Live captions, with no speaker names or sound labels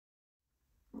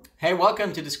Hey,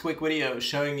 welcome to this quick video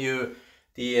showing you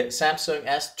the Samsung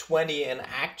S20 in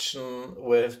action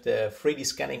with the 3D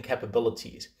scanning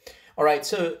capabilities. All right,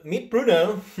 so meet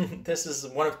Bruno. This is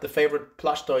one of the favorite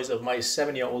plush toys of my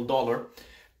 7-year-old daughter.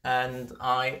 And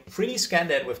I 3D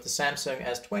scanned it with the Samsung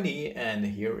S20, and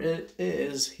here it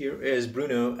is. Here is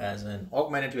Bruno as an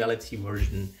augmented reality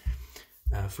version,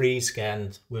 3D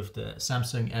scanned with the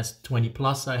Samsung S20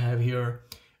 Plus I have here,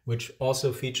 which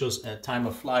also features a time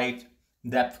of flight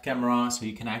depth camera, so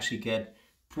you can actually get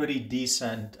pretty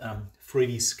decent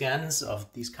 3D scans of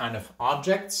these kind of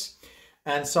objects.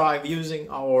 And so I'm using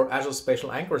our Azure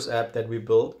Spatial Anchors app that we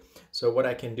built. So what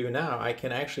I can do now, I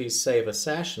can actually save a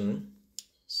session.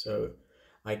 So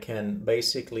I can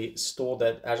basically store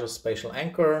that Azure Spatial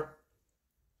Anchor.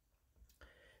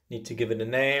 Need to give it a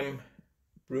name,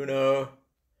 Bruno.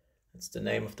 That's the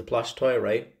name of the plush toy,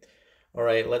 right? All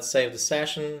right, let's save the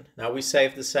session. Now we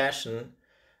save the session.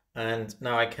 And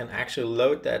now I can actually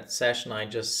load that session I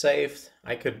just saved.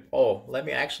 Let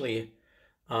me actually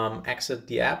exit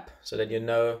the app so that you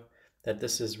know that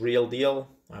this is real deal.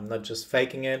 I'm not just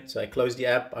faking it. So I close the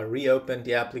app, I reopened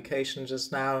the application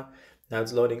just now. Now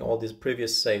it's loading all this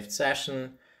previous saved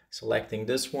session, selecting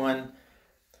this one.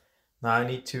 Now I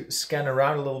need to scan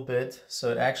around a little bit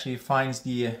so it actually finds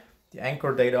the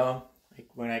anchor data. Like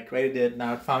when I created it,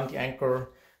 now it found the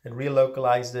anchor, it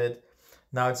relocalized it.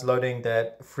 Now it's loading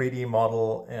that 3D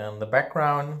model in the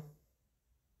background.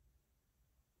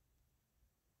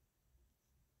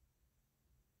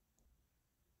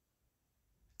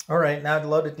 All right, now it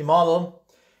loaded the model.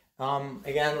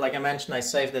 Again, like I mentioned, I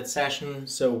saved that session.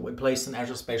 So we placed an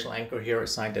Azure Spatial Anchor here,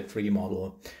 assigned that 3D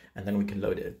model, and then we can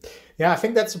load it. Yeah, I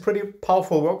think that's a pretty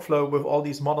powerful workflow with all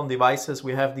these modern devices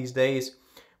we have these days,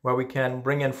 where we can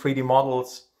bring in 3D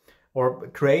models or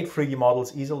create 3D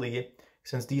models easily,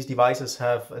 since these devices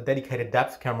have a dedicated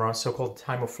depth camera, so-called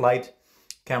time of flight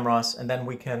cameras. And then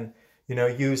we can,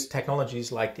 use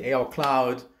technologies like the AR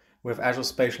cloud with Azure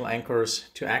Spatial Anchors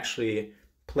to actually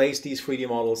place these 3D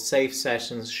models, save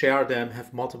sessions, share them,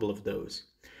 have multiple of those.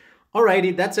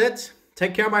 Alrighty, that's it.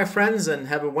 Take care, my friends, and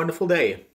have a wonderful day.